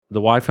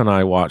the wife and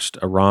I watched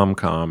a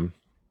rom-com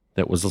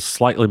that was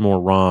slightly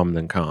more rom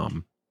than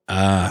com.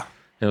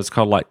 It was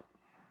called like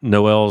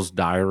Noelle's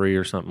Diary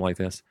or something like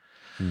this.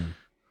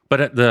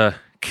 But at the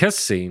kiss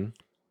scene,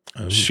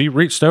 she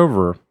reached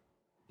over,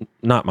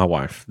 not my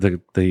wife,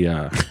 the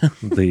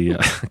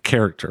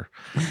character.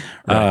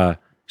 Right.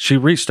 She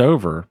reached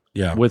over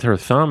Yeah. with her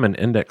thumb and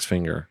index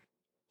finger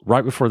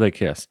right before they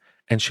kiss,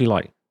 and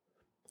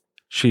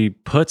she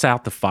puts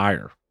out the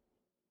fire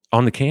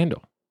on the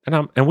candle,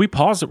 and we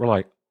paused it. We're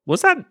like,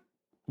 was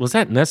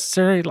that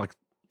necessary? Like,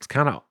 it's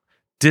kind of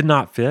did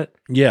not fit.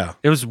 Yeah.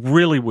 It was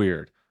really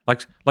weird.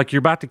 Like you're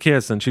about to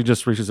kiss, and she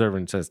just reaches over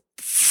and says,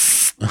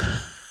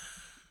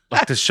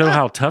 like to show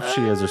how tough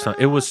she is or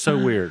something. It was so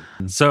weird.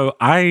 So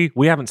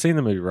we haven't seen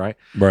the movie, right?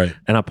 Right.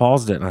 And I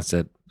paused it and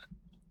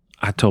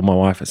I told my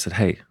wife, I said,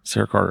 hey,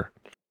 Sarah Carter,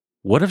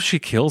 what if she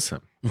kills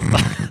him?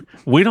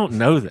 We don't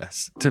know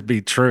this to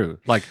be true.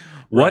 Like,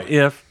 what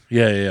if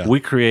we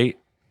create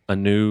a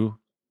new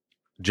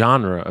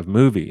genre of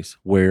movies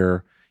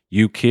where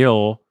you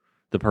kill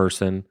the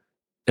person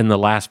in the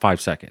last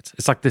 5 seconds?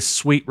 It's like this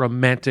sweet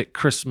romantic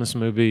Christmas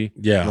movie.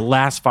 Yeah. The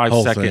last 5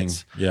 Whole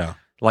seconds. thing. Yeah.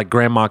 Like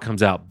grandma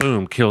comes out,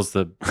 boom, kills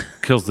the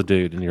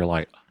dude, and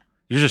you're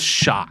just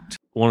shocked.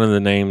 One of the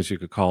names you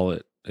could call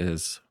it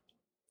is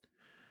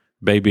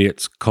Baby,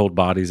 It's Cold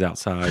Bodies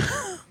Outside.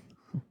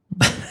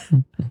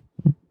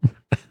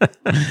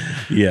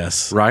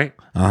 Yes. Right?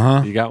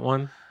 Uh-huh. You got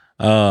one?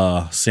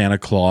 Santa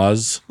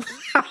Claus.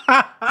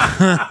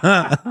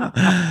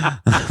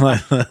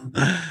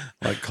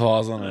 like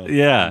claws on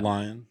a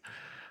lion.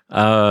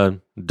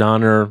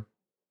 Donner,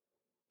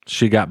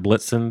 She Got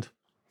Blitzed.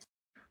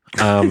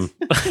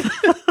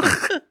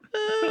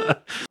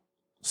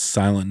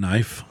 Silent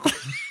Knife.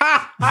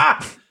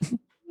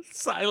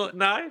 Silent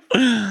Knife?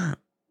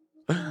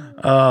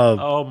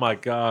 Oh my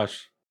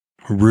gosh.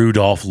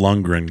 Rudolph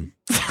Lundgren.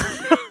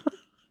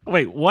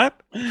 Wait, what?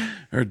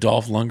 Or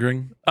Dolph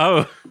Lundgren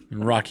Oh.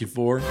 in Rocky IV.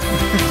 Let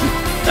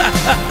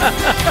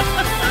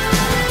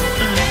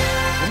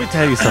me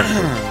tell you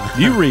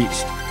something. You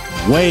reached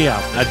way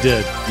out there. I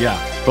did. Yeah.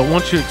 But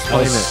once you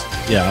explain it,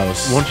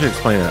 once you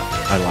explain it,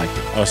 I like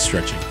it. I was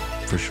stretching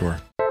for sure.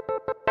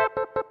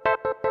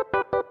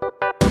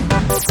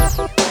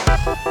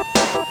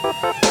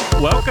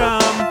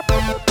 Welcome.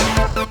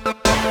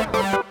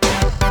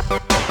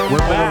 We're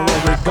back.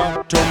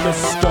 Arigato,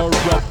 Mr.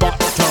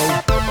 Roboto.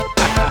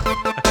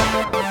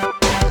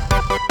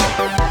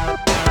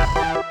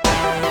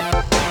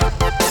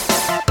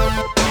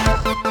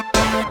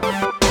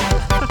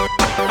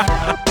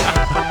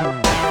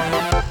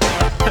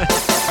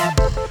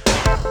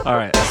 All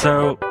right.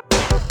 So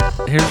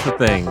here's the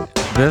thing.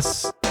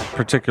 This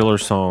particular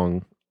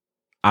song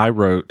I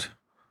wrote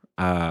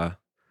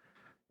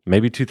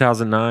maybe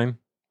 2009.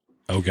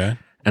 Okay.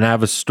 And I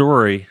have a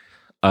story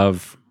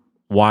of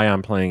why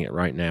I'm playing it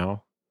right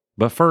now.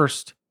 But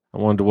first, I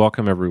wanted to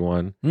welcome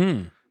everyone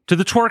to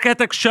the Twerk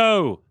Ethics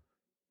Show.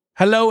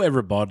 Hello,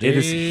 everybody. It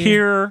is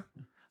here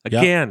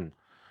again.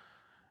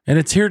 And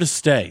it's here to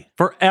stay.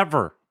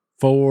 Forever.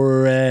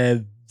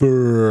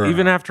 Forever.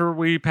 Even after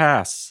we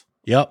pass.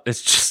 Yep.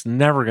 It's just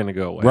never going to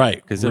go away.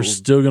 Right. Because we're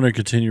still going to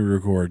continue to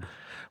record.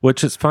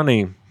 Which is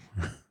funny.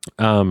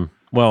 Well,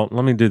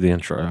 let me do the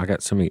intro. I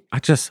got so many.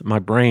 My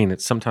brain,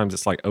 sometimes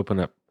it's like open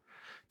up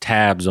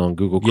tabs on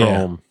Google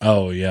Chrome. Yeah.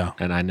 Oh, yeah.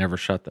 And I never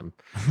shut them.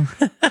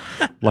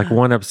 Like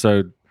one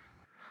episode,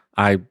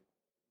 I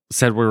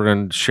said we were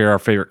going to share our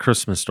favorite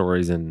Christmas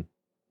stories, and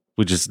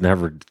we just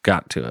never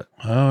got to it.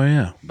 Oh,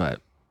 yeah.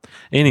 But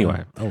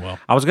anyway. Oh, well.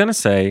 I was going to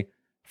say,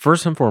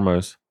 first and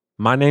foremost,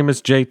 my name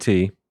is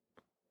JT.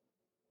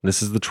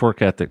 This is the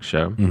Twerk Ethics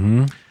Show.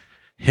 Mm-hmm.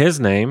 His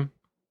name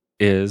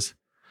is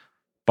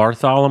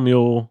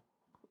Bartholomew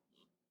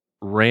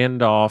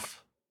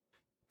Randolph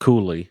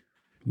Cooley.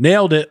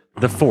 Nailed it.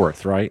 The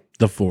fourth, right?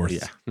 The fourth.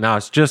 Yeah. No,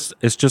 it's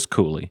just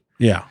Cooley.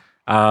 Yeah.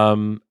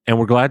 And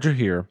we're glad you're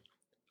here.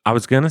 I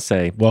was going to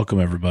say, welcome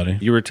everybody.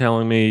 You were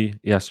telling me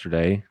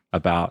yesterday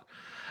about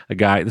a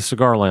guy at the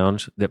Cigar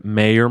Lounge that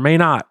may or may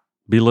not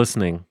be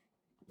listening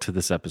to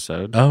this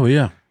episode. Oh,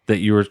 yeah. That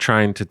you were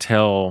trying to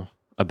tell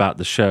about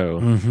the show.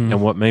 Mm-hmm.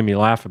 And what made me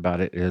laugh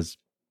about it is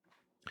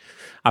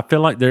I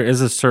feel like there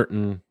is a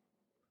certain,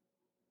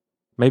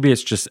 maybe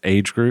it's just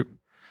age group.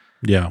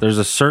 Yeah. There's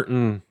a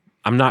certain,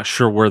 I'm not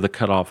sure where the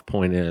cutoff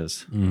point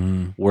is,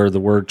 where the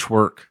word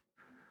twerk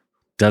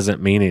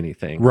doesn't mean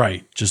anything.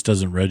 Right. Just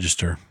doesn't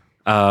register.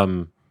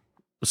 So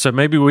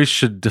maybe we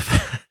should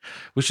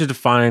we should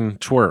define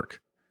twerk.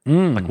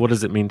 Like, what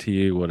does it mean to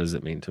you? What does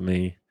it mean to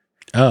me?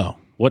 Oh.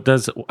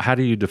 How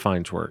do you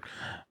define twerk?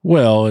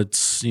 Well,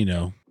 it's,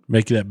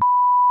 making that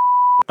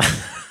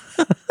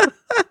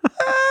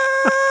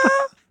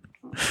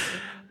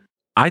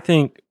I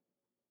think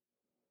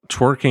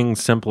twerking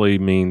simply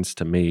means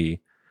to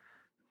me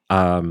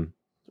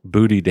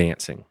booty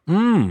dancing.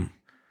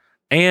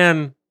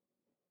 And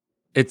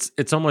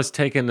it's almost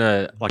taken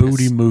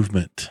booty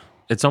movement.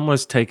 It's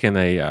almost taken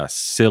a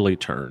silly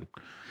turn.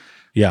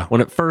 Yeah.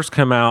 When it first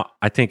came out,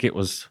 I think it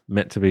was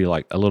meant to be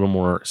like a little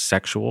more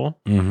sexual.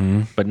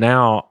 Mm-hmm. But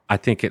now I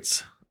think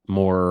it's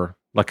more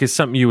like it's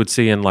something you would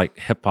see in like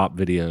hip hop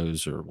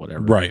videos or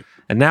whatever. Right.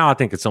 And now I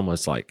think it's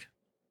almost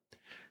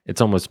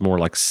more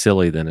like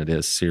silly than it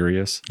is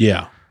serious.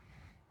 Yeah.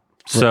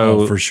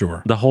 So for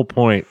sure. the whole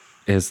point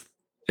is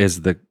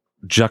the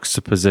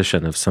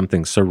juxtaposition of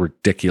something so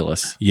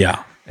ridiculous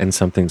Yeah. and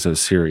something so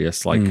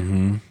serious, like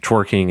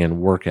twerking and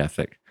work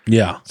ethic.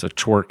 Yeah. So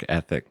twerk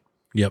ethic.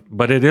 Yep.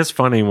 But it is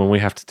funny when we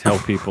have to tell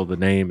people the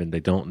name and they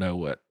don't know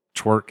what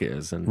twerk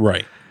is. And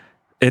Right.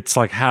 it's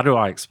like, how do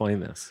I explain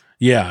this?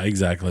 Yeah,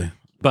 exactly.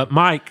 But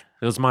Mike,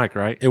 it was Mike,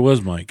 right? It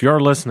was Mike. If you're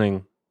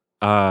listening,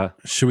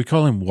 Should we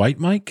call him White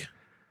Mike?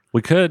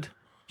 we could.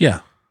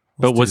 Yeah.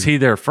 But was he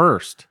there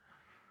first?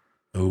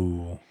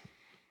 Oh,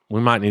 We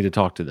might need to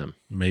talk to them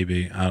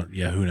maybe.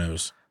 Yeah, who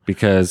knows?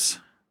 because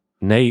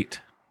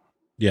Nate,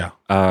 Yeah.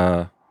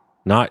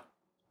 not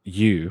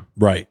you,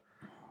 Right.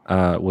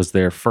 was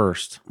there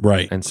first.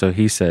 Right. And so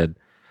he said,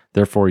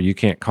 therefore, you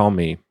can't call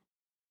me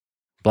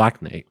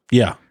Black Nate.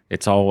 Yeah.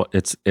 It's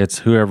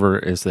whoever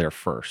is there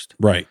first.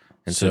 Right.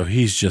 And so so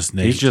he's just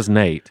Nate. He's just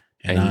Nate,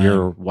 and I'm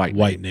you're White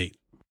Nate.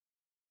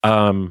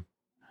 We'll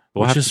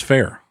Which have is to,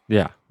 fair.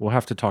 yeah, we'll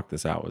have to talk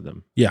this out with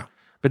them. Yeah.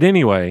 But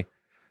anyway,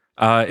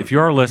 if you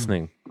are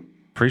listening,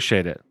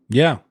 appreciate it.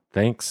 Yeah.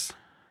 Thanks.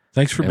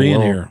 Thanks for And being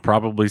we'll here.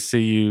 Probably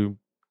see you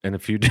in a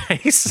few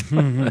days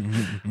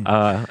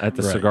at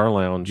the Right. Cigar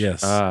Lounge.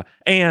 Yes.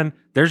 And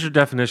there's your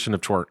definition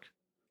of twerk.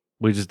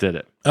 We just did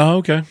it. Oh,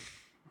 okay.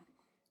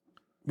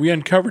 We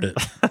uncovered it.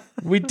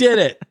 We did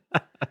it.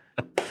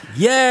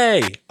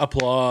 Yay.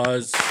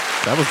 Applause.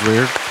 That was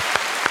weird.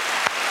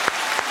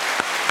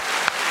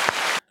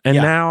 And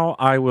Yeah. now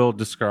I will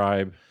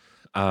describe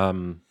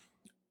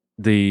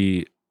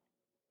the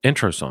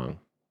intro song.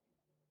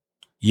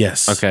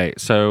 Yes. Okay,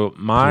 so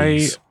my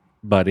Please.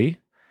 buddy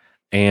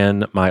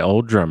and my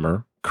old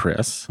drummer,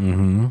 Chris.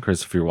 Mm-hmm.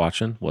 Chris, if you're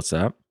watching, what's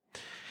up?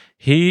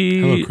 He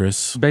Hello,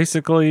 Chris.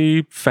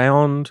 basically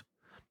found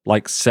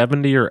like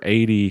 70 or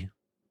 80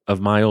 of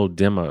my old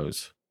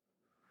demos,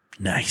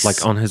 Nice.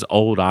 like on his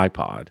old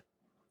iPod.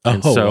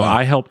 And Oh, so wow.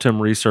 I helped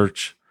him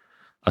research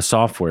a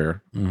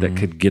software that Mhm.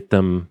 could get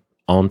them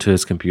onto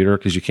his computer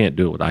because you can't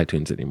do it with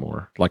iTunes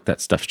anymore. Like that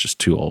stuff's just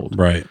too old.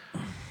 Right.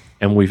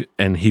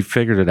 And he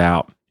figured it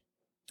out,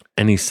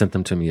 and he sent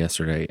them to me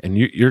yesterday. And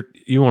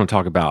you want to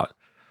talk about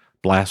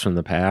blast from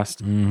the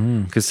past?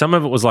 Mm-hmm. Because some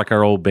of it was like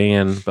our old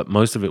band, but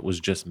most of it was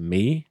just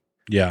me.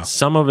 Yeah.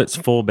 Some of it's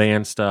full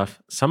band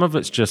stuff. Some of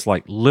it's just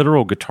like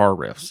literal guitar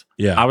riffs.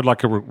 Yeah. I would like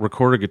to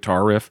record a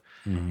guitar riff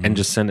Mhm. and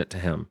just send it to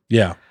him.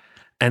 Yeah.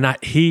 And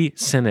he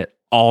sent it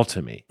all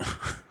to me.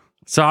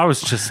 So I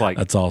was just like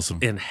That's awesome.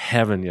 in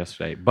heaven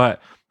yesterday.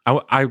 But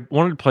I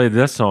wanted to play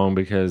this song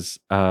because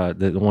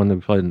the one that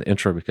we played in the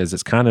intro, because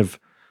it's kind of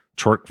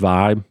twerk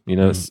vibe,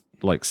 it's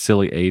like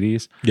silly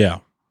 80s. Yeah.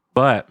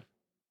 But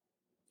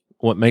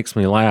what makes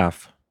me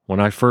laugh, when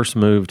I first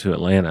moved to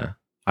Atlanta,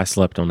 I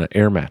slept on an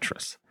air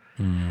mattress.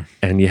 Mm.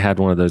 And you had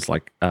one of those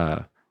like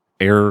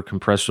air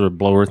compressor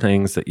blower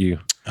things that you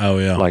Oh,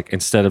 yeah. like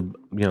instead of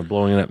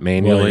blowing it up well,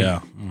 manually.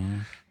 yeah.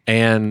 Mhm.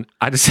 And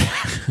I just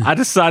I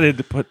decided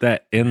to put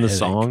that in the Headache.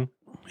 song.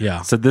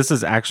 Yeah. So this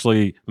is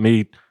actually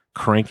me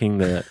cranking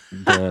the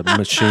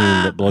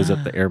machine that blows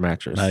up the air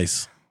mattress.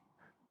 Nice.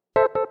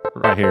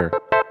 Right here.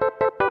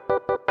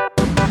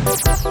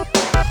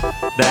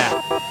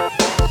 That.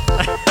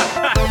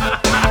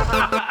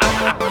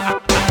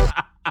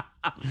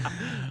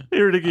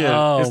 Hear it again.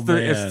 Oh, it's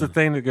man. the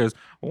thing that goes.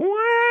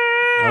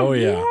 Oh,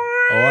 yeah.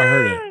 Oh, I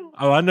heard it.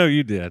 Oh, I know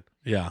you did.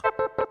 Yeah.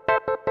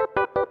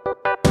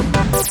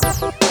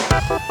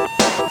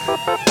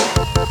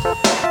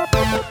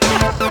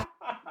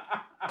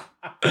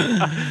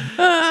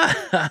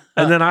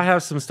 And then I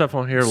have some stuff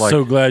on here like,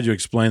 so glad you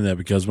explained that,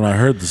 because when I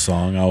heard the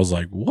song, I was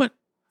like, what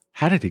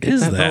how did he get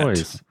is that that? noise?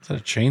 Is that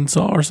a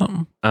chainsaw or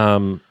something?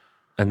 And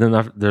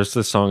then there's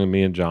this song of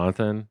me and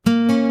Jonathan.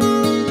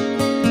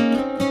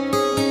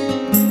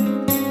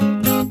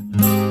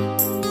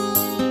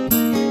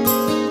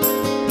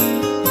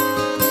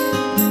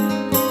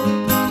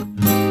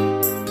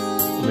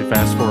 Let me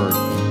fast forward.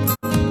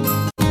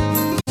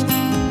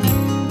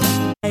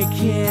 I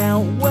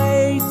can't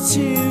wait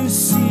to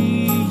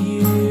see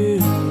you.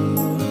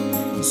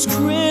 It's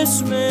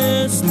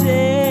Christmas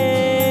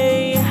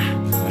Day.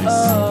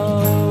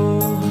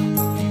 Oh,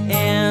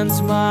 and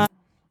my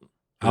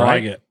I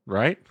like it.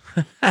 Right?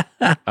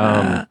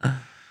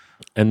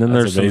 And then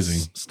That's there's amazing.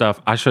 some stuff.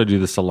 I showed you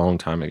this a long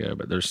time ago,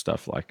 but there's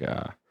stuff like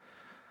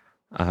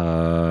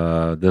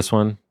this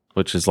one,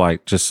 which is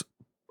like just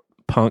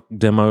punk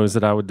demos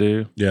that I would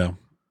do. Yeah.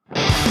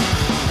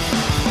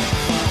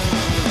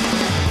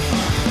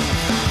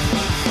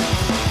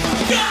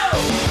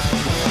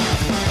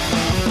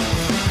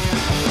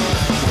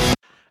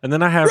 And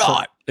then I have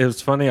it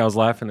was funny, I was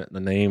laughing at the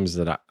names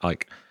that I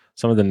like,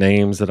 some of the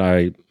names that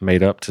I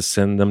made up to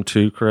send them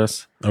to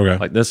Chris. Okay.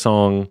 Like this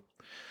song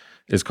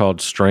is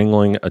called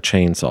Strangling a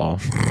Chainsaw.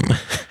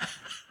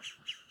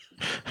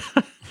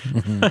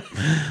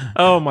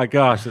 Oh my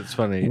gosh, it's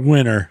funny.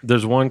 Winner.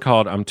 There's one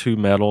called "I'm Too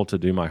Metal to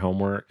Do My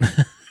Homework."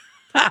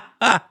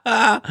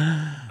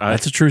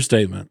 That's a true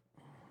statement.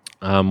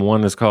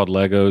 One is called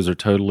 "Legos Are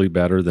Totally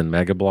Better Than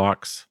Mega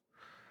Blocks."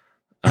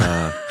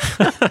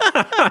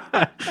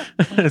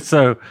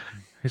 So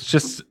it's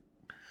just,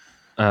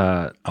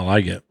 I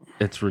like it.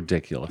 it's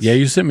ridiculous. Yeah,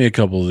 you sent me a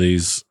couple of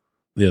these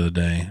the other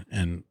day,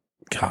 and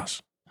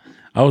gosh,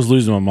 I was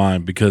losing my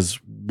mind because,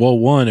 well,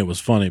 one, it was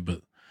funny,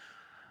 but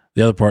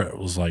the other part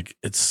was like,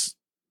 it's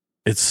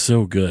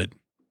so good.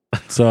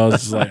 So I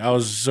was just like, I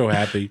was so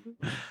happy.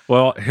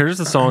 Well, here's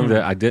the song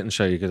that I didn't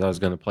show you because I was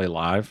going to play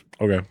live.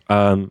 Okay.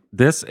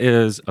 This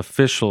is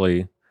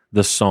officially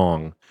the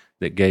song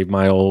that gave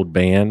my old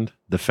band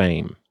the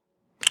fame.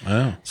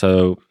 Oh.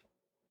 So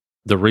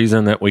the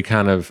reason that we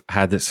kind of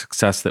had the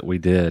success that we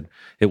did,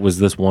 it was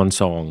this one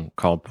song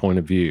called Point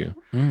of View.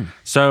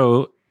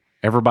 So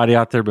everybody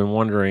out there been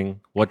wondering,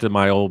 what did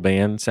my old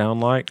band sound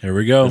like? Here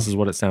we go. This is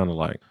what it sounded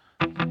like.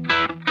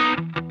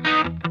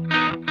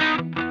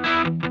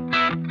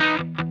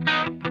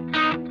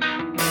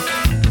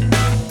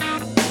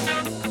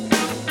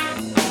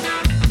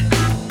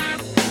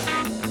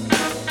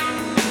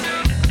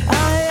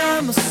 I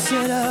am a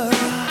sinner.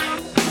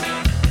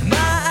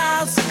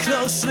 My eyes are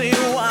closely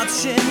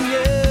watching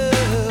you.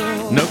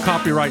 No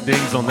copyright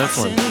dings on this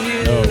one.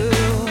 No.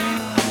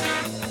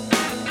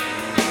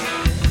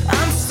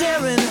 I'm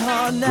staring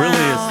hard now.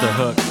 Really, it's the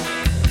hook.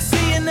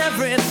 Seeing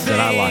everything that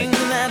I like.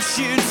 that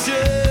you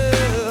do.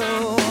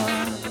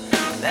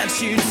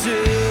 That you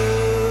do.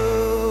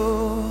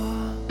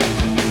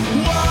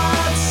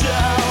 Watch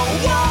out,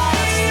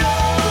 watch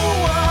out,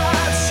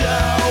 watch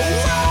out,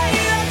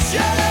 watch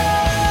out.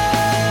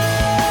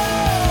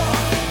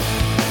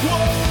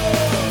 Whoa.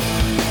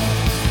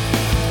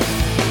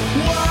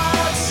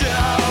 Watch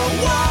out,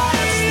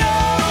 watch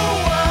out,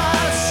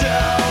 watch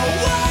out,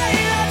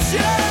 watch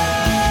out.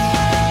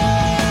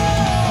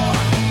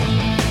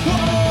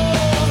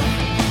 Whoa.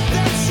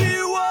 That you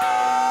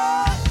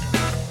are.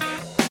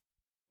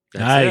 That's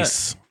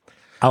Nice.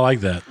 I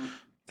like that. it.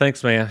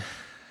 Thanks, man.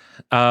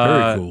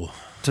 Very cool.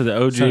 To the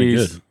Sounded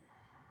OGs, good.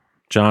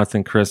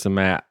 Jonathan, Chris, and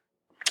Matt,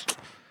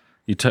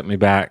 you took me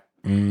back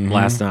Mhm.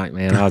 last night,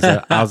 man.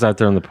 I was out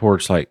there on the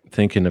porch, like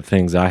thinking of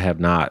things I have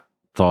not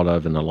thought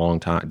of in a long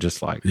time,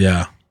 just like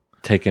Yeah.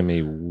 taking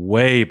me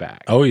way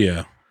back. Oh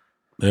yeah.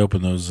 They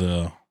open those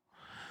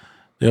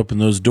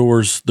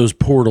doors, those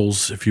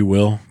portals, if you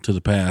will, to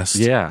the past.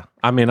 Yeah.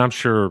 I mean, I'm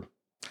sure,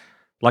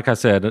 like I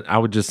said, I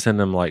would just send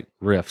them like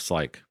riffs,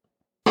 like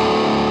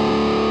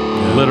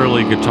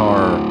literally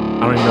guitar. I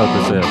don't even know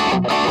what this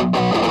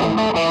is.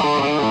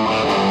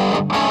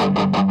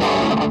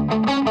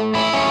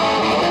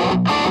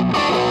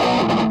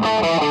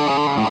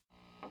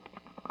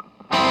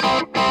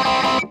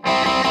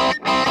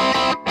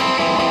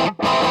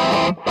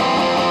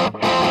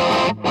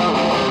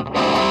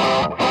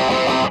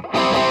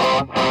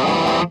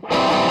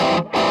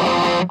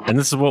 And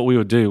this is what we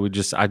would do.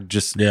 I'd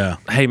just, Yeah.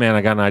 hey man,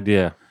 I got an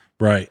idea.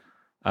 Right.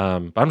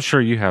 But I'm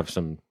sure you have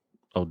some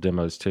old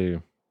demos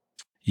too.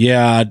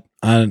 Yeah,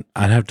 I'd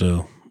have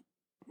to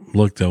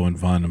look though and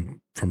find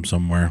them from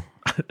somewhere.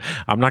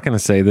 I'm not going to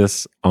say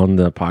this on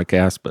the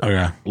podcast, but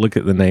Okay. look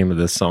at the name of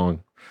this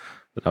song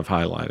that I've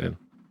highlighted,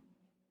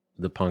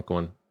 the punk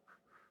one.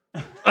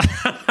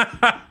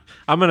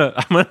 I'm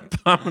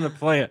gonna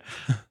play it.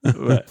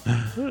 But-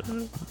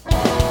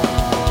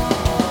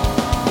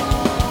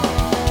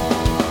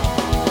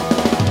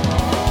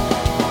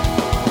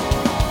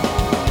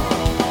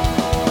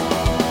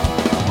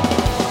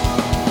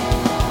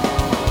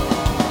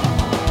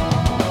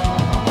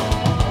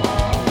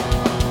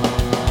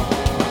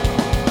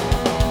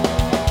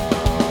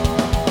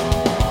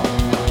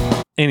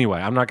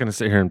 Anyway, I'm not going to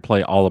sit here and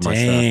play all of my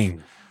stuff,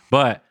 Dang.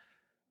 but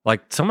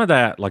like some of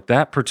that, like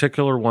that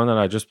particular one that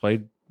I just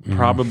played, Mhm.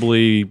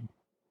 probably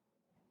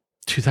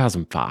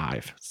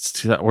 2005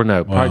 or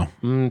no, Wow.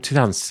 probably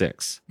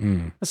 2006.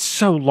 Mm. That's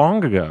so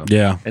long ago.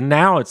 Yeah. And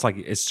now it's like,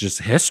 it's just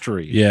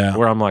history. Yeah.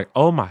 Where I'm like,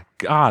 oh my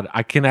God,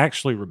 I can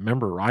actually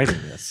remember writing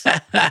this. You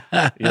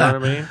know what I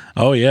mean?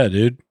 Oh yeah,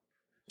 dude.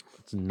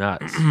 It's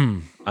nuts.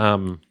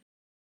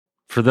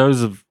 For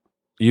those of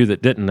you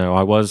that didn't know,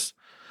 I was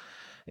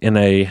in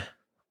a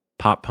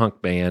pop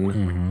punk band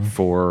Mhm.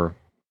 for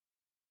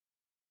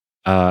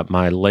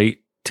my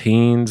late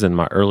teens and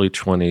my early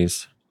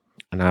 20s.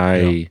 And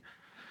I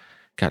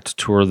got to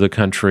tour the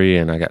country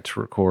and I got to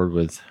record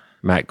with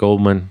Matt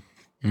Goldman,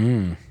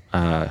 Mm.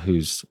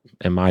 who's,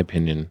 in my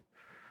opinion,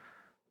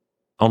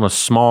 on a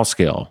small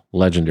scale,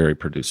 legendary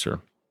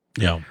producer.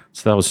 Yeah.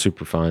 So that was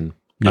super fun.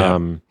 Yeah.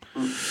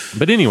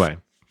 But anyway,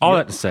 all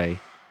that to say,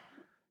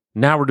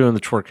 now we're doing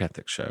the Twerk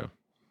Ethic show.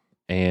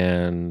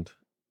 And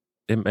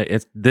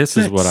this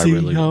is what I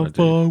really want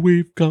to do.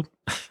 we've come.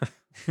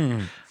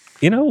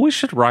 You know, we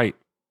should write,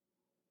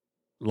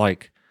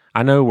 like,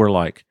 I know we're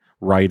like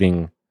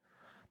writing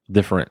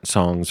different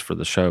songs for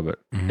the show, but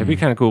it'd be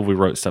kind of cool if we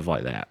wrote stuff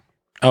like that.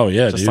 Oh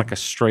yeah, Just dude. like a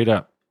straight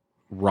up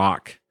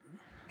rock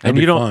And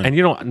be you don't fun. and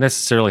you don't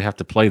necessarily have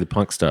to play the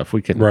punk stuff.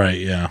 We can Right,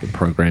 yeah.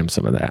 program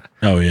some of that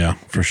Oh, yeah,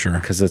 for sure.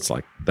 because it's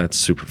like that's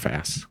super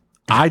fast.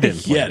 I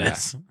didn't play Yeah, it that.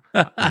 is.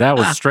 That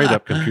was straight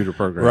up computer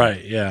program.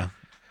 Right, yeah.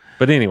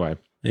 But anyway,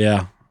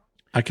 Yeah.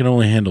 I can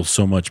only handle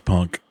so much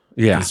punk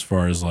yeah, as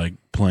far as like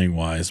playing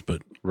wise,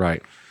 but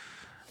right.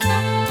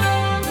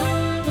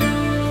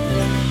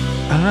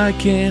 I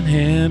can't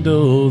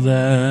handle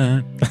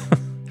that.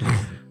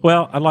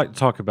 Well, I'd like to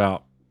talk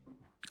about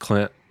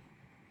Clint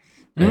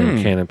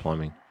and Cannon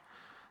Plumbing.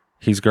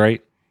 He's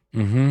great.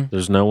 Mm-hmm.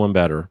 There's no one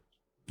better.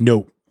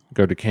 Nope.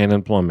 Go to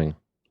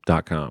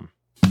cannonplumbing.com.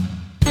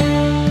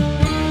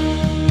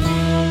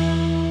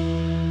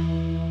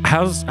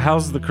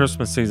 How's the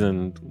Christmas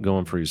season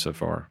going for you so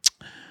far?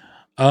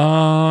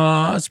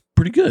 It's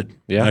pretty good.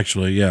 Yeah?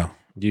 Actually, yeah.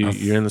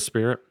 You're in the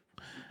spirit?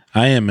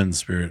 I am in the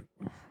spirit.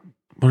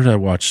 What did I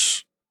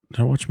watch? Did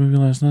I watch a movie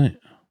last night?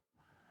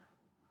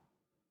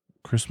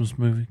 Christmas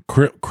movie?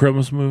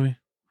 Christmas movie?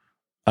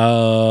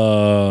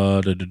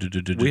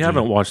 We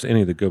haven't watched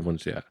any of the good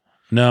ones yet.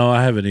 No,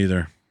 I haven't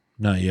either.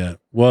 Not yet.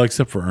 Well,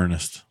 except for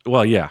Ernest.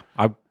 Well, yeah.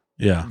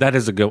 Yeah. That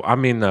is a good. I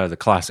mean, the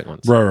classic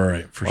ones.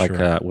 Right. For Like,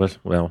 sure.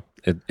 well,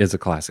 it is a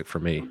classic for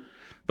me.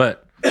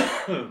 But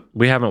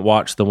we haven't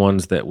watched the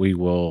ones that we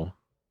will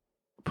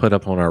put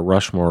up on our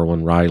Rushmore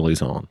when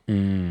Riley's on.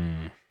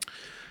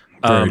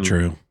 Very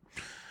true.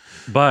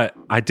 But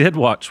I did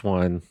watch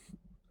one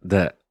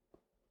that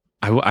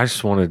I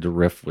just wanted to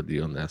riff with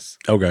you on this.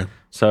 Okay.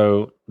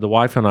 So the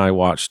wife and I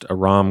watched a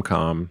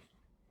rom-com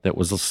that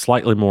was a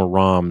slightly more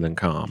rom than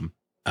com.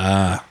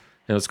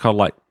 It was called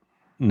like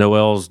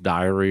Noel's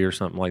Diary or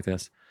something like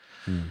this.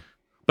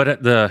 But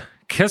at the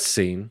kiss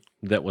scene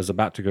that was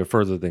about to go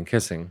further than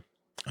kissing,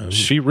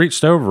 she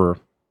reached over,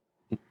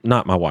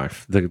 not my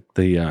wife, the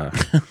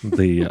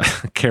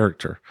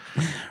character.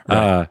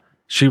 Right.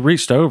 She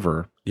reached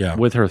over Yeah.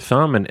 with her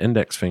thumb and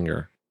index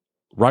finger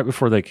right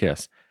before they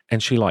kiss,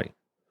 and she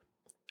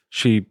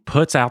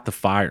puts out the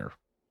fire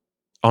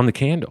on the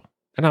candle,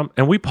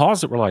 and we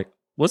paused it. We're like,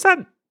 was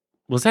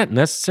that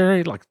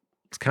necessary? Like,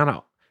 it's kind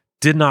of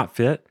did not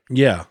fit.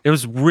 Yeah. It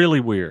was really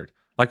weird.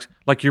 Like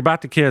you're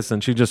about to kiss,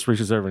 and she just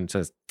reaches over and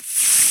says,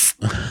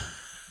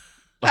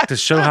 like to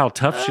show how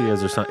tough she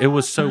is or something. It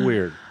was so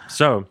weird.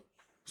 So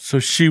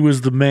she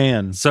was the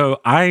man.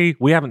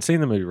 We haven't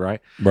seen the movie,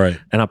 right? Right.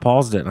 And I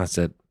paused it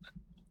and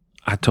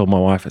I told my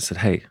wife, I said,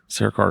 hey,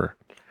 Sarah Carter,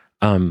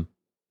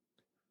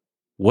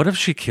 what if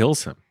she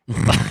kills him?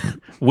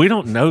 We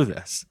don't know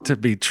this to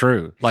be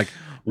true. Like,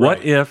 what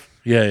Right. if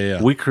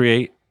Yeah. we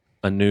create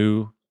a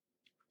new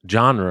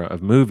genre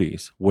of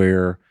movies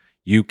where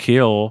you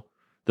kill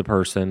the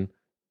person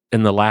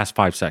in the last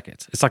 5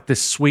 seconds? It's like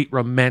this sweet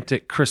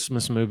romantic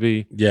Christmas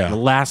movie. Yeah. The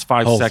last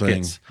 5 Whole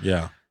seconds, thing.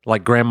 Yeah.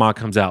 like grandma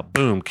comes out,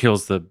 boom,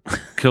 kills the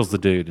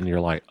dude, and you're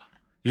like,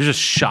 you're just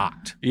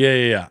shocked.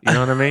 Yeah. You know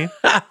what I mean?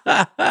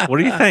 What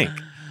do you think?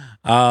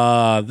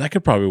 That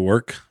could probably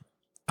work.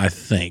 I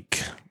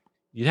think.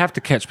 You'd have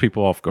to catch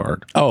people off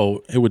guard.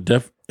 Oh, it would.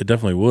 It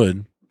definitely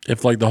would.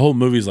 If like the whole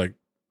movie's like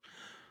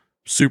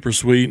super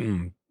sweet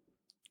and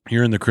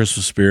you're in the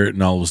Christmas spirit,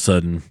 and all of a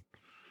sudden,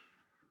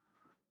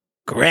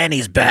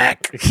 Granny's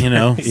back. You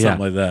know, Yeah.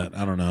 something like that.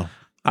 I don't know.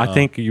 I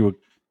think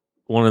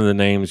one of the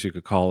names you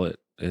could call it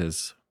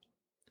is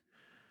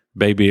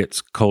 "Baby,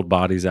 It's Cold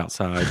Bodies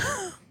Outside."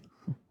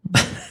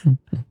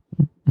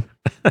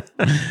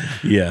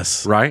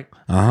 Yes. Right?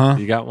 Uh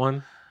You got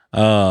one?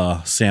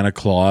 huh. Santa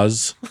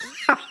Claus.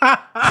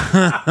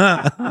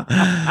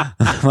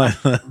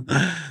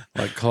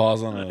 like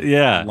claws on a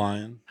Yeah.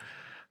 lion.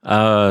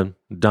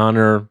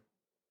 Donner,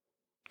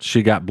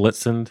 she got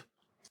blitzened.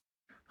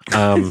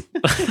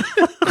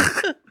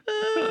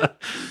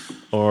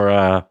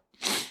 Or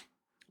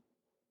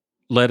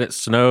let it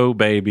snow,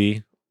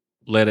 baby.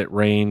 Let it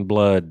rain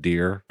blood,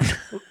 dear.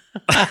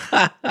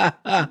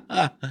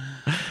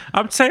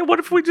 I'm saying, what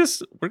if we're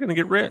going to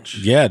get rich?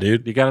 Yeah,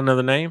 dude. You got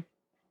another name?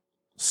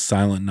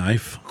 Silent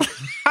Knife.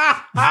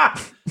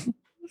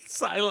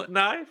 Silent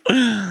Knife?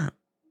 Oh,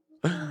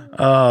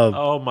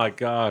 Oh my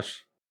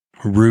gosh.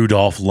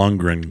 Rudolph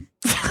Lundgren.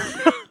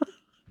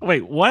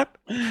 Wait, what?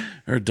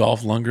 Or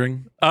Dolph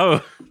Lundgren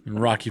Oh, in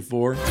Rocky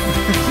IV.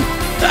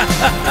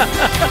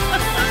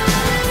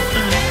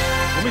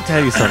 let me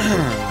tell you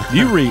something.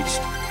 You reached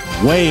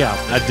way out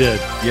there. I did.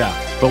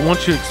 Yeah. But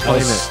once you I explain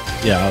was,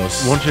 it, yeah, I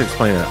was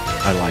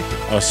I like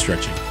it. I was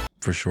stretching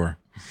for sure.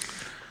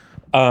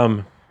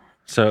 So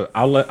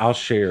I'll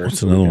share. What's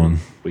so another one?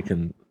 we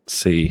can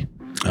see.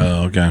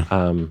 Oh, okay.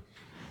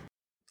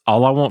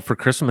 All I Want for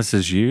Christmas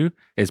Is You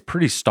is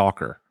pretty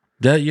stalker.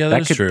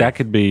 That's could true. that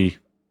could be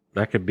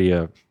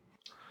a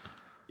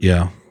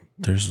Yeah.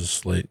 There's a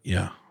slate.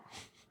 Yeah.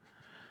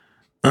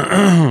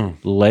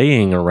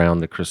 laying around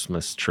the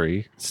Christmas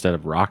tree instead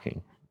of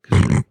rocking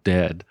because you're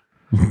dead.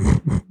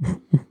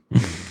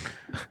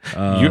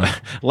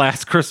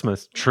 Last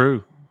Christmas,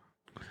 true.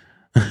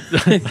 All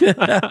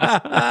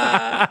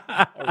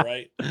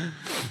right.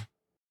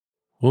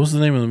 What was the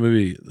name of the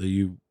movie that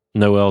you?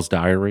 Noel's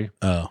Diary.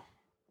 Oh.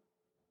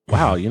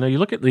 wow, you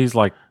look at these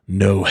like,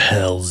 No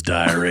Hell's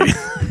Diary.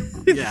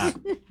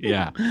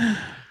 yeah.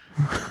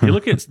 You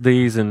look at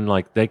these and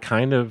like they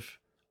kind of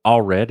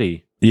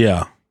already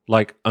Yeah.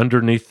 like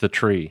underneath the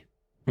tree.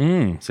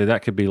 Mm. So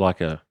that could be like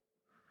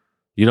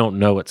you don't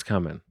know it's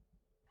coming.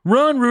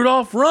 Run,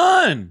 Rudolph,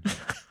 run.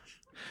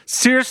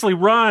 Seriously,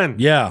 run.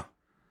 Yeah.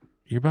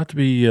 You're about to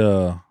be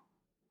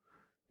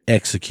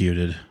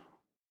executed.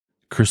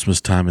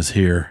 Christmas time is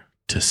here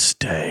to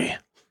stay.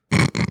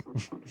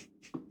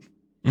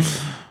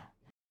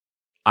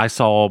 I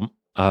saw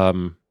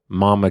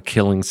Mama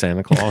killing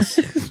Santa Claus.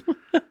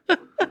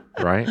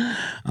 Right?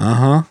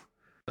 Uh-huh.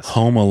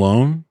 Home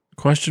Alone?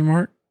 Question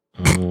mark?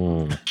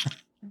 Mm.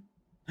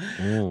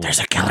 There's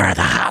a killer in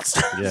the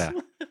house. Yeah.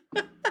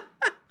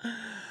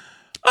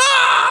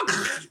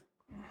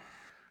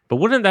 But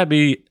wouldn't that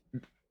be,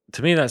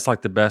 to me, that's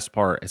like the best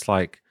part. It's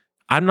like,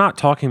 I'm not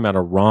talking about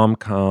a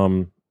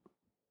rom-com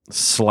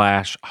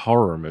 /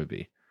 horror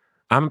movie.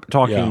 I'm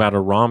talking about a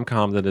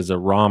rom-com that is a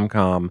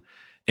rom-com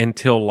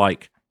until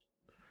like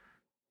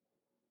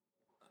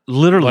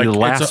literally Like the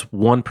last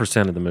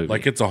 1% of the movie.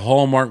 Like it's a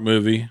Hallmark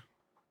movie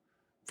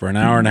for an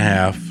hour and a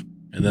half,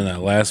 and then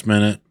that last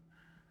minute,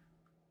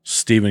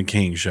 Stephen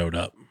King showed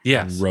up.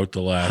 Yes. And wrote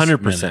the last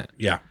 100%. minute.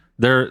 Yeah.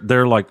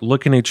 They're like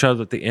looking at each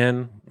other at the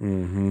end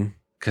Mm-hmm.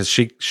 because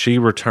she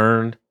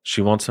returned.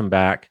 She wants him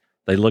back.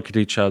 They look at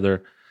each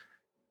other,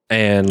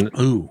 and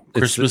Ooh,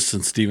 Christmas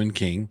and Stephen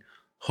King.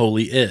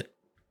 Holy it.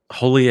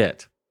 holy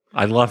it.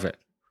 I love it.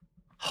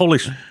 Holy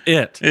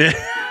it. They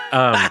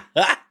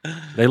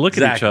look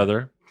at each Exactly.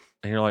 other,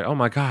 and you're like, oh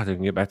my God, they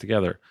can get back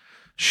together.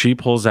 She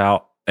pulls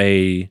out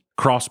a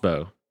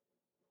crossbow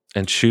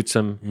and shoots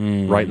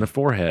him right in the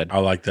forehead. I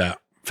like that.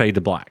 Fade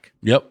to black.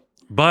 Yep.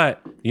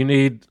 But you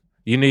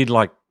need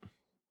like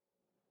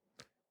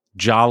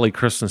jolly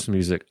Christmas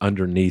music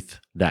underneath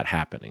that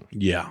happening.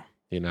 Yeah.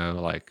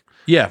 Like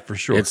Yeah, for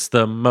sure. it's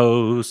the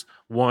most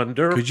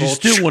wonderful. Because you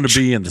still want to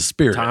be in the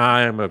spirit.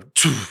 time of.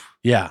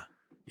 Yeah.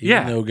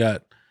 Yeah.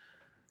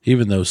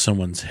 Even though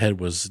someone's head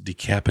was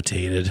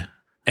decapitated.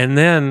 And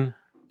then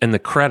in the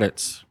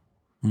credits,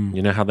 Mm.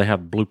 you know how they have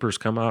bloopers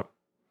come up?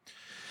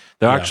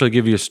 They'll Yeah. actually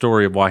give you a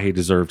story of why he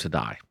deserved to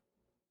die.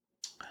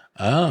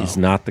 Oh. He's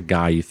not the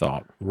guy you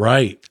thought.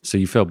 Right. So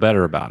you feel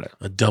better about it,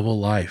 A double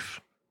life.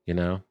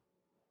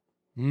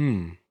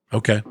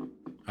 Okay.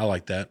 I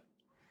like that.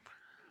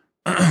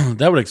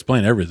 That would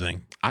explain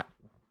everything.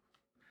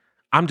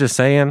 I'm just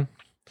saying,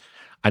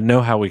 I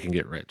know how we can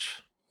get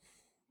rich.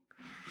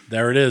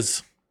 There it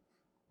is.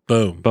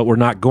 Boom. But we're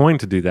not going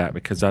to do that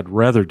because I'd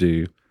rather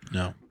do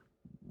No.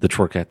 the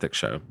Twerk Ethic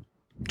Show.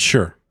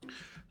 Sure.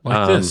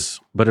 Like this.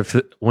 But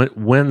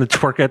when the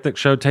Twerk Ethic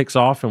Show takes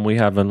off and we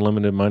have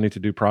unlimited money to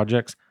do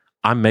projects,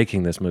 I'm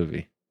making this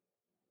movie.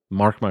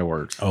 Mark my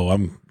words.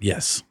 Oh,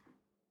 yes.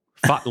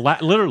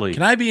 Literally.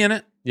 Can I be in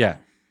it? Yeah.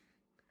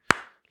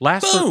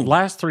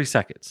 Last 3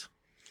 seconds.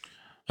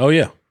 Oh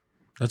yeah.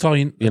 That's all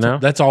you know?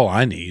 That's all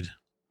I need.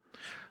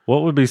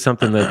 What would be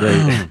something that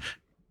they?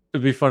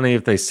 It'd be funny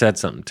if they said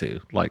something to,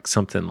 like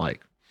something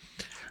like,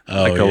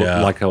 Oh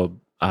like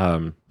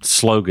a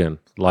slogan,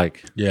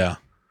 like yeah.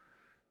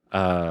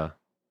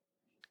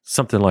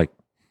 something like,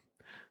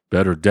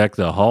 "Better deck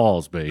the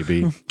halls,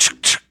 baby."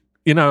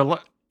 you know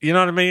what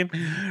I mean?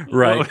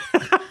 Right.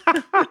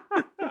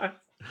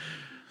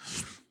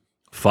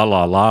 Fa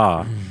la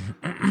la.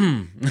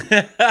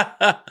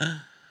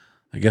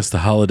 I guess the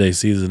holiday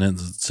season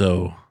ends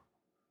so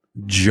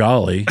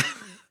jolly.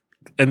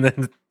 And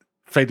then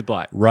fade to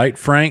black. Right,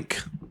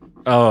 Frank?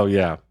 Oh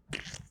yeah.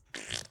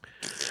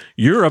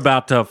 You're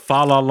about to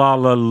fa la la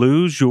la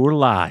lose your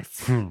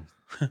life. Man,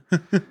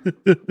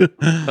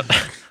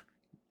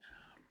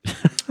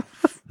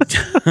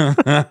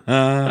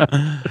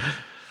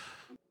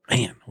 wish I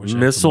had some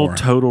Missile more.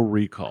 Total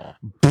Recall.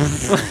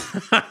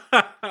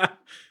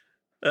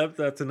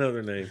 That's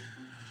another name.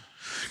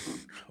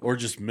 Or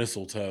just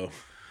mistletoe.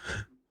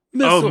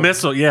 Oh,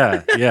 missile.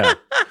 Yeah, yeah.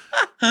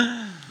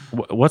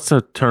 What's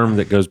a term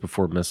that goes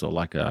before missile?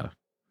 Like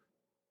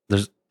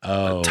there's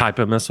Oh, a type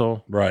of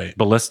missile? right.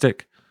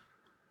 Ballistic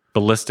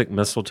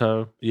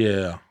mistletoe?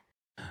 Yeah.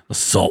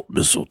 Assault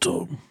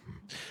mistletoe.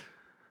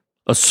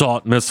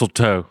 Assault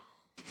mistletoe.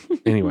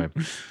 Anyway.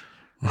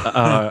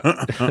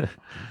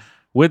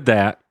 With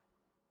that,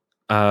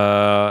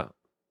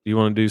 you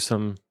want to do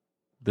some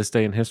This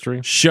Day in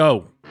History?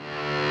 Show.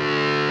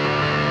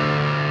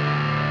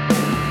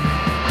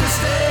 This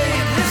day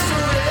in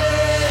history.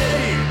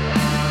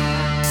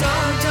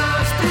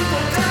 Sometimes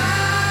people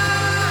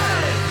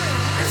die,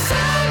 and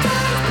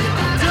sometimes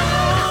people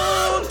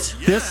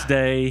don't. This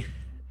day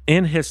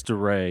in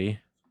history,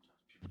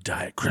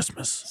 Die at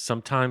Christmas.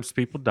 sometimes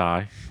people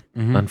die.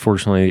 Mhm.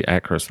 Unfortunately,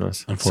 at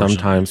Christmas. Unfortunately.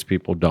 Sometimes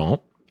people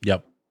don't.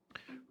 Yep.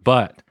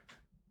 But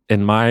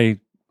in my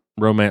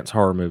romance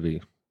horror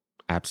movie,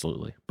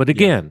 absolutely. But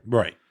again,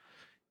 Right.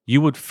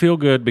 you would feel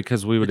good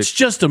because we would, It's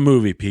just a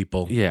movie,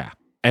 people. yeah,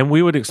 and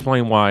we would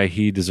explain why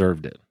he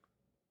deserved it.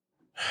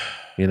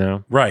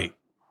 Right.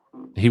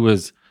 He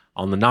was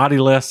on the naughty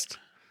list,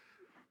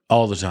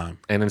 All the time.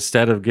 and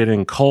instead of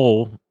getting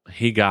coal,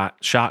 he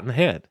got shot in the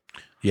head.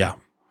 Yeah.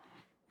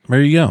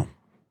 There you go.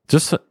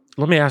 Just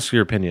let me ask you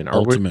your opinion.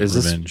 Ultimate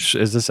revenge.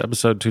 Is this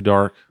episode too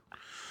dark?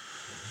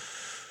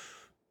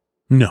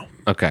 No.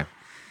 Okay.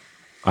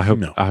 I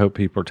hope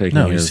people are taking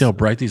No, you his see how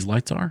bright these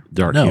lights are?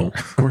 dark No, humor.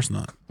 of course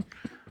not.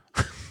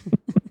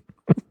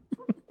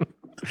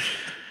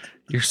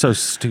 You're so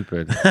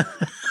stupid.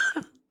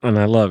 And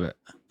I love it.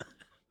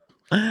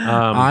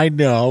 I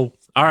know.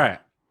 All right.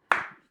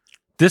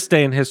 This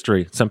day in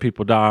history, some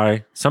people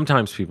die.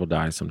 Sometimes people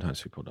die.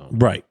 Sometimes people don't.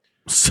 Right.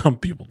 Some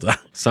people die.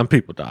 Some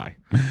people die.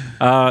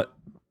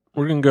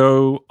 We're going to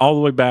go all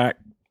the way back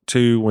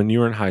to when you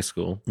were in high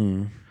school.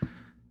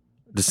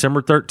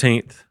 December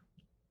 13th,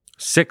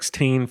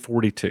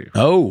 1642.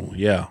 Oh,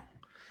 yeah.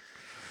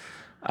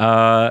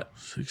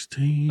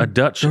 16. A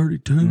Dutch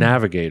 32.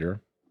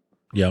 navigator,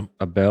 Yep.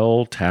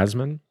 Abel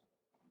Tasman,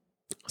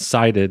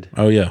 sighted.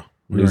 Oh, yeah.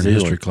 We New were in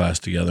Zealand. history class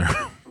together.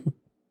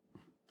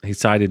 He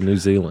sighted New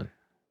Zealand.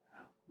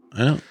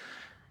 Yeah.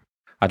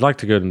 I'd like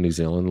to go to New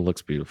Zealand. It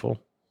looks beautiful.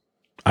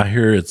 I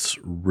hear it's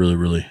really,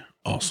 really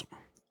awesome.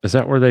 Is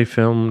that where they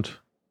filmed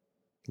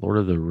Lord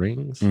of the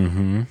Rings?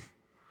 Mm-hmm.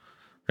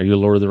 Are you a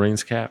Lord of the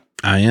Rings cat?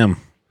 I am.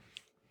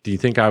 Do you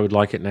think I would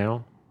like it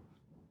now?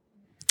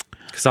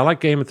 Because I like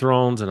Game of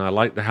Thrones and I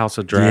like the House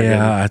of Dragon.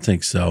 Yeah, I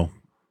think so.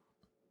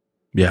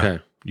 Yeah.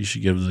 Okay. You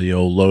should give the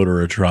old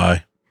loader a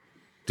try.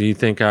 Do you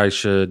think I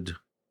should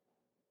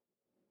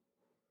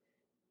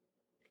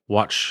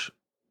watch?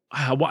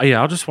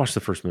 Yeah, I'll just watch the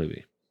first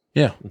movie.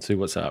 Yeah. And see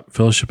what's up.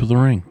 Fellowship of the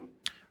Ring.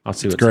 I'll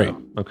see It's what's great.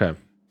 up. Okay.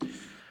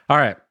 All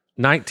right.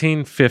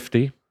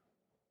 1950,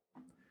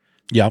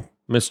 Yep.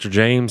 Mr.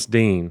 James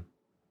Dean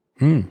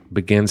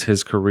begins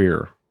his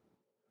career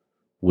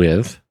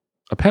with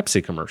a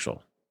Pepsi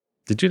commercial.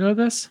 Did you know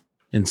this?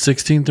 In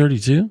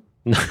 1632?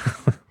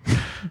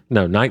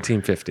 No,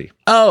 1950.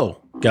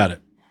 Oh, got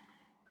it.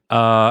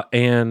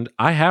 And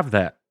I have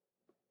that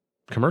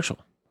commercial.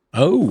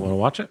 Oh. Want to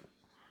watch it?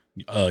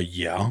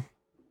 Yeah.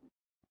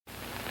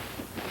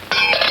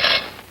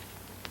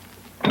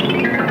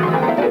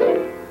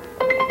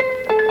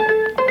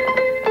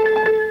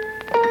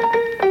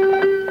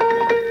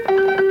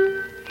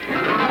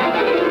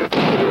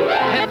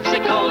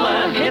 Pepsi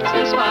Cola hits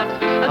the spot.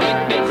 A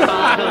big, big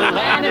bottle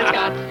and it's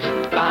got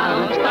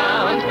bounce,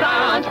 bounce,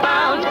 bounce,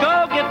 bounce.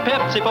 Go get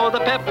Pepsi for the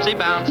Pepsi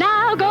bounce.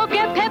 Now go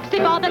get Pepsi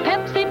for the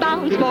Pepsi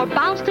bounce. More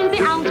bounce to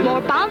the ounce,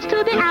 more bounce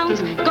to the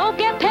ounce. Go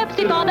get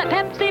Pepsi for the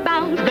Pepsi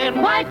bounce.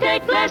 Then why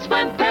take less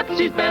when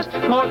Pepsi's best?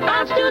 More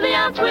bounce to the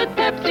ounce with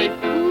Pepsi.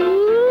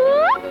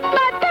 Ooh,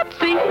 my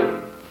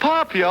Pepsi.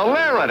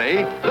 Popularity?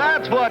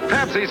 That's what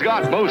Pepsi's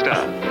got most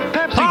of.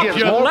 Pepsi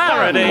gives more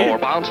fun, more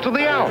bounce to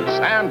the ounce,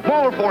 and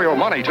more for your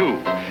money, too.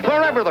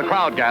 Wherever the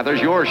crowd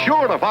gathers, you're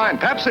sure to find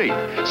Pepsi.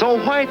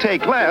 So why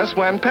take less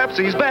when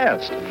Pepsi's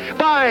best?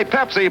 Buy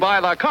Pepsi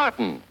by the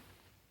carton.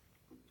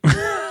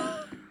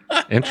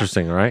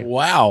 Interesting, right?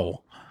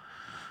 Wow.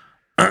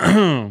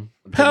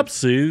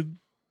 Pepsi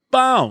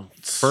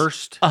bounce.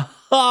 First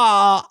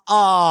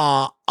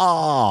Ah.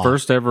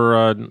 first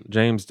ever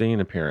James Dean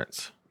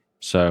appearance.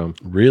 So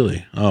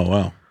Really? Oh,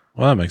 wow.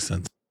 Well, that makes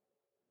sense.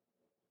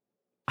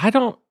 I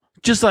don't.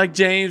 Just like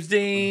James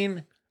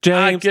Dean, James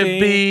I could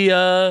Dean. be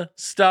a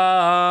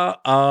star.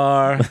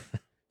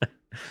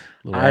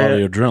 Little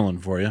audio drilling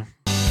for you.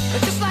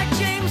 Just like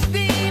James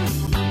Dean,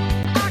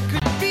 I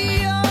could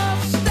be a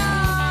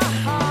star.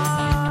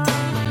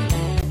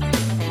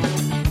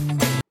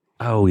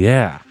 Oh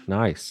yeah,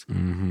 nice.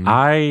 Mm-hmm.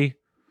 I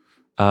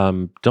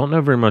don't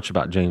know very much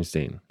about James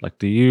Dean. Like,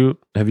 have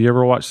you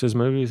ever watched his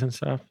movies and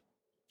stuff?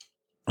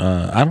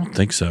 I don't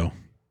think so.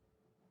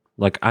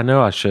 Like, I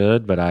know I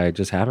should, but I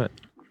just haven't.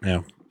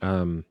 Yeah.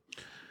 Um,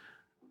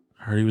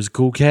 Heard he was a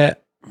cool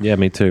cat. yeah,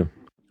 me too.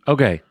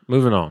 Okay,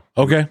 moving on.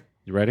 Okay.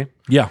 You ready?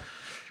 Yeah.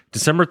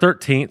 December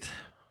 13th,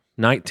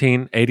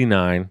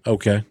 1989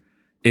 Okay.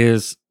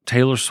 is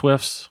Taylor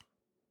Swift's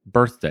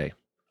birthday.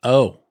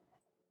 Oh.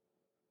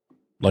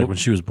 Like when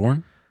she was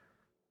born?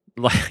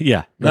 Like,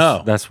 yeah,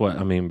 No. that's what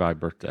I mean by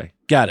birthday.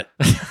 Got it.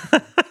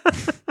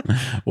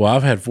 Well,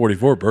 I've had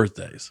 44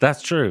 birthdays.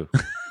 That's true.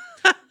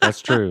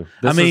 That's true.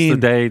 This I mean, is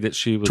the day that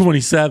she was.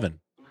 27.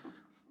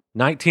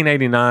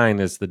 1989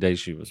 is the day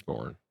she was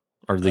born,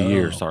 or the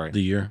year. Sorry,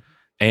 The year.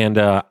 And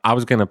I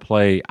was going to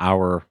play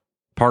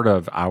part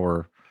of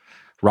our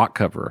rock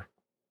cover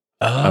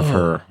of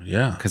her.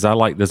 Yeah. Because I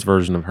like this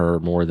version of her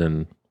more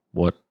than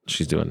what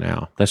she's doing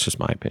now. That's just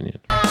my opinion.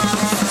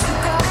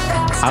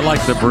 I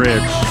like the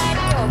bridge.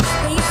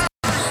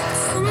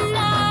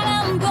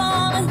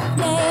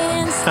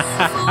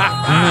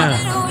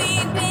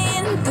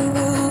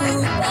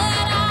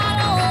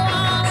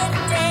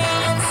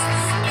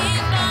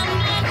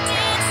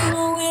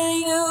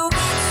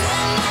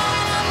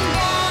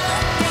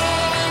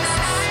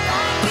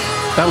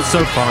 That was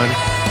so fun.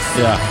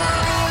 Yeah.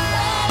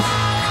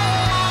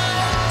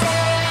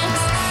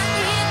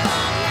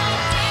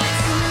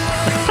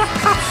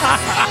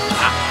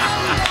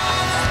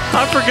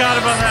 I forgot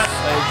about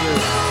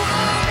that.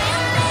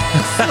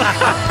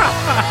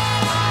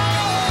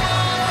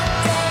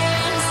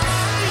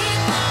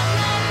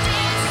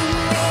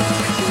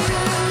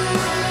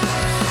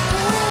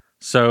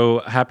 So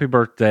happy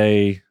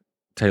birthday,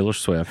 Taylor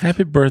Swift.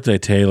 Happy birthday,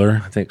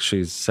 Taylor. I think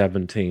she's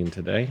 17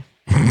 today.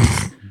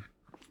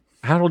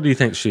 How old do you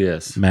think she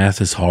is? Math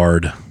is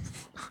hard.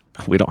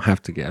 We don't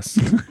have to guess.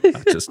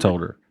 I just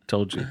told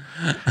you.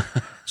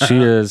 She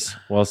is,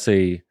 well,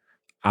 see,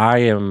 I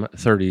am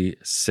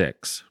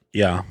 36.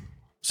 Yeah.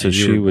 So And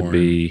you she were would born-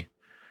 be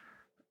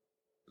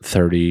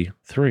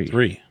 33.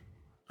 3.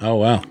 Oh,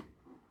 wow.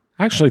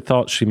 I actually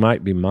thought she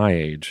might be my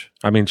age.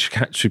 I mean,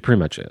 she pretty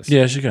much is.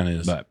 Yeah, she kind of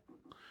is. But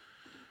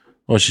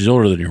Well, she's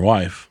older than your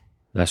wife.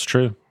 that's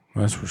true.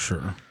 That's for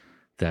sure.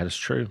 That is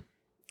true.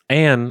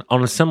 And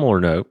on a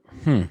similar note,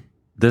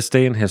 this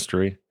day in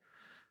history,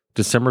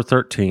 December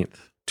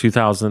 13th,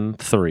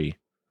 2003,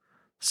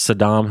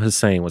 Saddam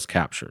Hussein was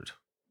captured.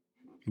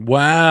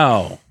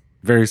 Wow.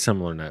 Very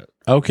similar note.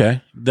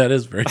 Okay. That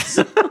is very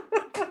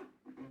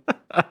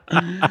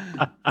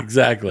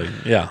Exactly.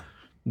 Yeah.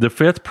 The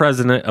fifth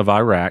president of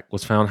Iraq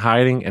was found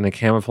hiding in a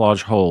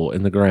camouflage hole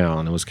in the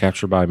ground and was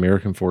captured by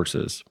American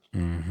forces.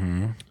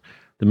 Mm-hmm.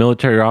 The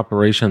military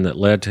operation that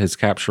led to his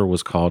capture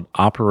was called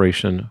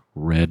Operation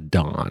Red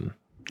Dawn.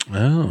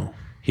 Oh.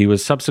 He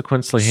was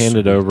subsequently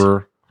handed Sweet.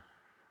 over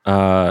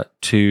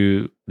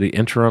to the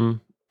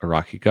interim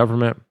Iraqi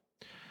government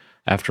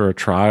after a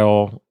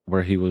trial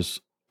where he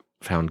was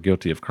found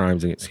guilty of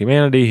crimes against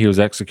humanity. He was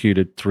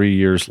executed 3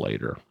 years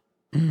later,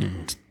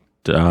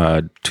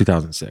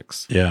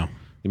 2006. Yeah.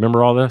 You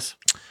remember all this?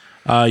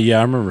 Yeah,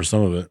 I remember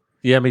some of it.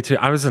 Yeah, me too.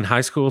 I was in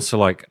high school, so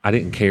like I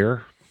didn't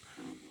care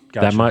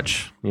that Gotcha.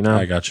 much, you know.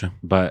 I got you.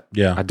 But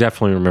Yeah. I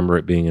definitely remember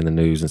it being in the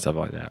news and stuff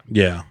like that.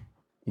 Yeah.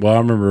 Well, I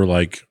remember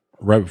like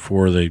right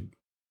before they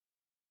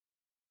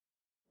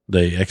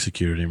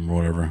executed him or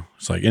whatever.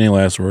 It's like, any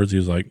last words? He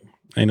was like,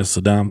 ain't a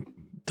Saddam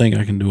thing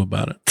I can do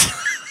about it.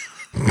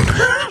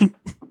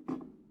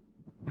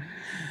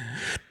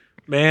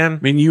 Man, I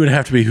mean, you would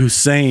have to be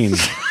Hussein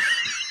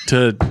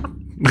to.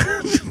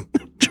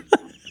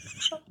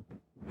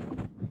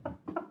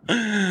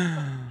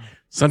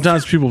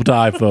 Sometimes people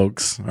die,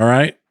 folks. All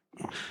right.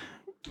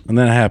 And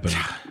then it happened.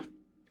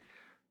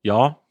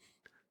 y'all,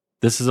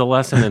 this is a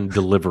lesson in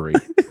delivery.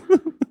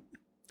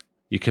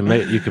 You can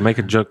make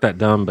a joke that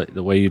dumb, but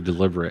the way you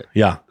deliver it,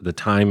 Yeah. the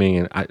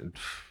timing, and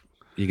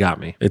you got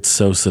me. It's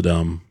so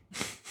Saddam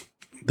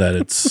that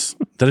it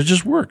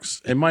just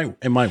works. It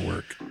might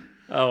work.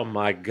 Oh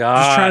my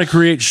god! Just trying to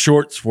create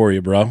shorts for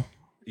you, bro.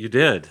 You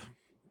did.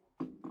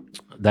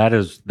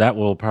 That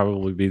will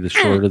probably be the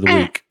short of the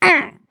week.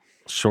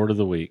 Short of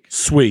the week.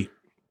 Sweet.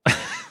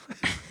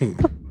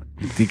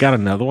 You got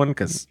another one?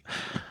 Because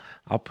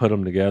I'll put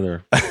them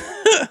together.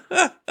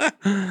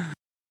 I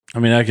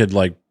mean, I could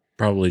like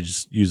probably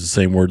just use the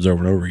same words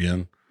over and over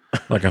again.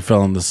 Like I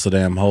fell in this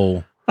Saddam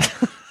hole.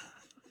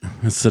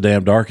 It's so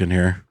damn dark in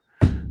here.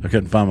 I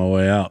couldn't find my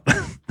way out.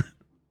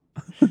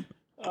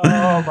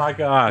 Oh my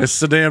gosh! It's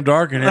so damn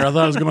dark in here. I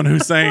thought I was going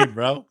Hussein,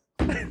 bro.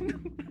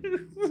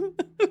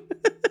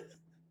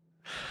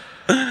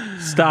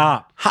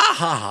 Stop! Ha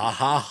ha ha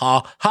ha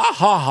ha ha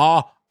ha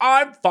ha.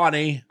 I'm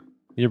funny.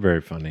 You're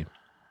very funny.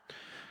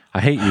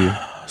 I hate you,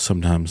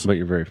 Sometimes. but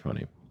you're very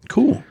funny.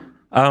 Cool.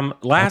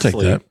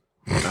 Lastly,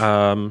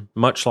 that.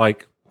 much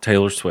like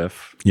Taylor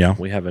Swift, Yeah.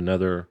 we have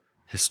another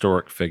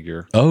historic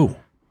figure Oh,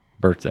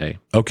 birthday.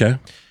 okay.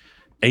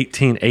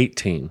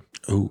 1818.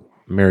 Ooh.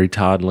 Mary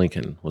Todd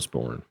Lincoln was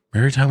born.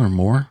 Mary Tyler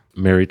Moore?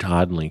 Mary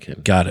Todd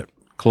Lincoln. Got it.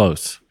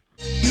 Close.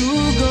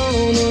 You're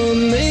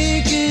gonna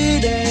make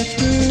it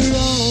after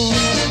all.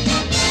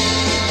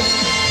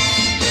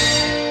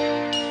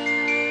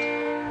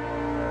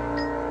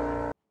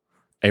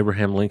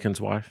 Abraham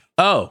Lincoln's wife.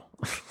 Oh.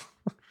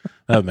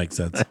 That makes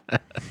sense.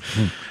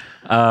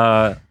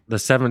 The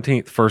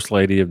 17th First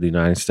Lady of the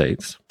United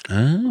States.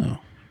 Oh.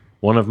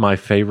 One of my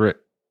favorite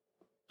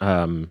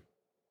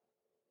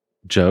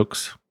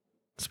jokes,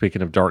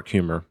 speaking of dark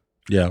humor.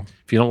 Yeah.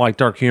 If you don't like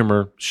dark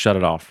humor, shut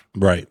it off.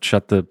 Right.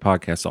 Shut the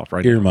podcast off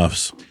right now.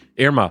 Earmuffs.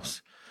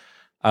 Earmuffs.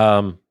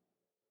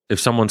 If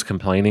someone's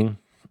complaining,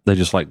 they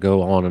just like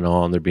go on and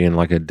on. They're being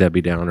like a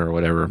Debbie Downer or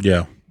whatever.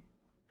 Yeah.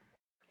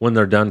 When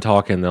they're done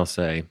talking, they'll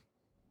say,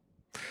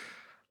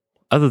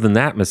 "Other than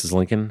that, Mrs.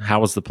 Lincoln,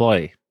 how was the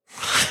play?"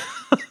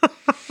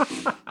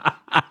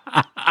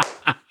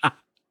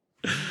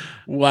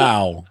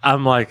 Wow.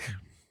 I'm like,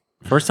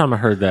 first time I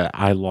heard that,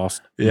 I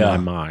lost my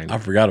mind. I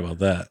forgot about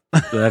that.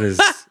 That is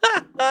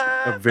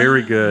a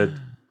very good,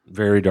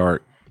 very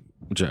dark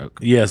joke.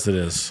 Yes, it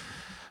is.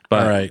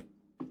 But All right.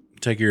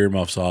 Take your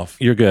earmuffs off.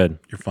 you're good.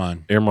 You're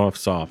fine.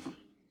 Earmuffs off.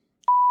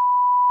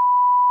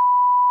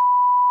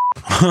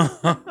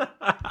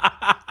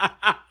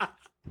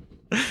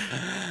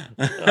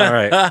 All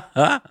right.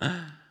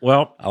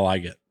 Well, I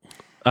like it.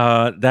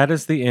 that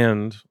is the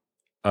end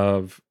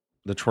of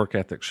the Twerk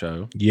Ethic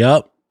Show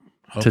Yep.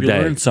 Hope Today.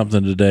 you learned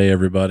something today,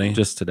 everybody.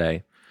 just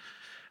today.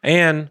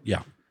 And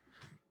Yeah.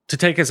 to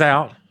take us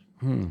out,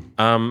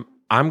 I'm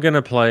going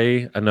to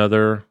play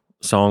another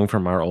song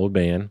from our old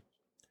band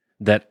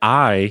that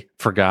I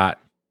forgot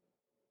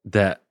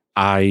that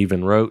I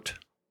even wrote.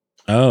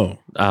 Oh.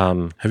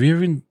 Um, Have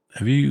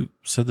you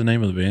said the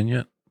name of the band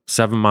yet?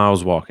 7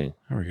 Miles Walking.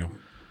 There we go.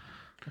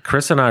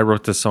 Chris and I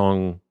wrote this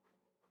song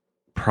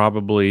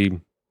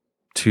probably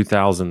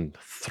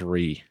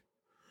 2003.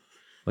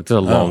 It's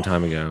a long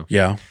time ago.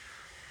 Yeah.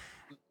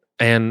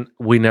 And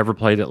we never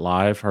played it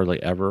live,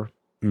 hardly ever.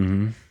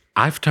 Mm-hmm.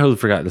 I've totally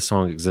forgot the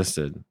song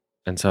existed.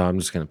 And so I'm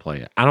just going to play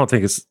it. I don't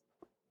think it's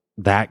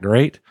that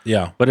great.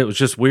 Yeah. But it was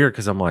just weird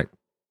because I'm like,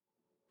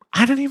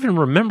 I didn't even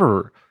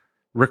remember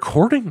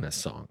recording this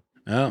song.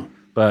 Oh.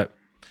 But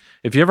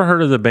if you ever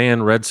heard of the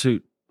band Red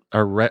Suit,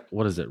 or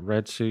what is it?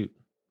 Red Jumpsuit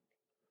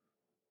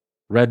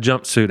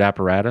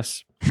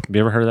Apparatus. Have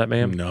you ever heard of that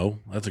band? No.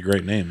 That's a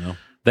great name, though.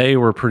 They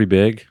were pretty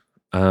big.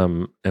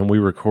 And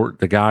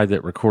the guy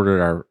that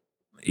recorded our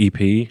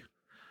EP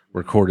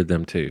recorded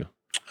them too.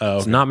 Oh,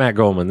 It's not Matt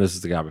Goldman. This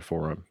is the guy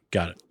before him.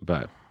 got it.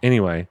 But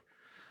anyway,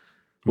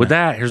 with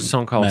that, here's a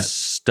song called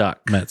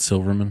Stuck. Matt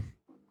Silverman.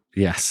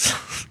 Yes.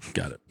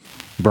 Got it.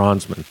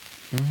 Bronzeman.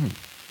 Mm-hmm.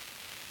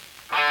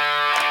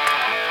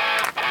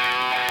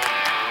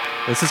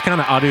 This is kind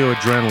of audio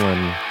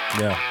adrenaline.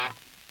 Yeah.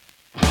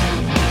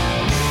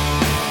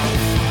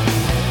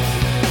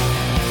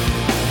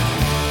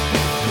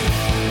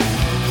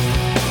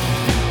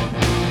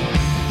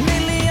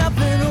 Lately I've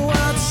been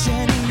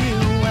watching you,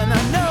 and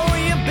I know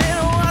you've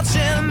been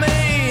watching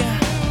me.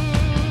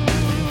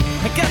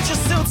 I got you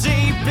so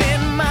deep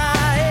in my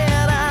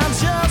head, I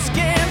just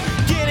can't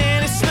get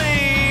any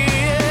sleep.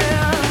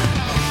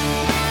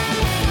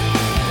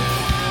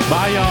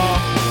 Bye, y'all.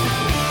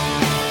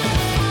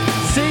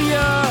 See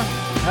ya.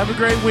 Have a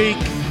great week.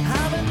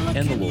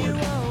 And the Lord.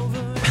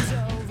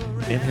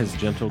 In his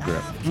gentle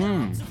grip.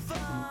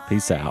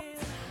 Peace out.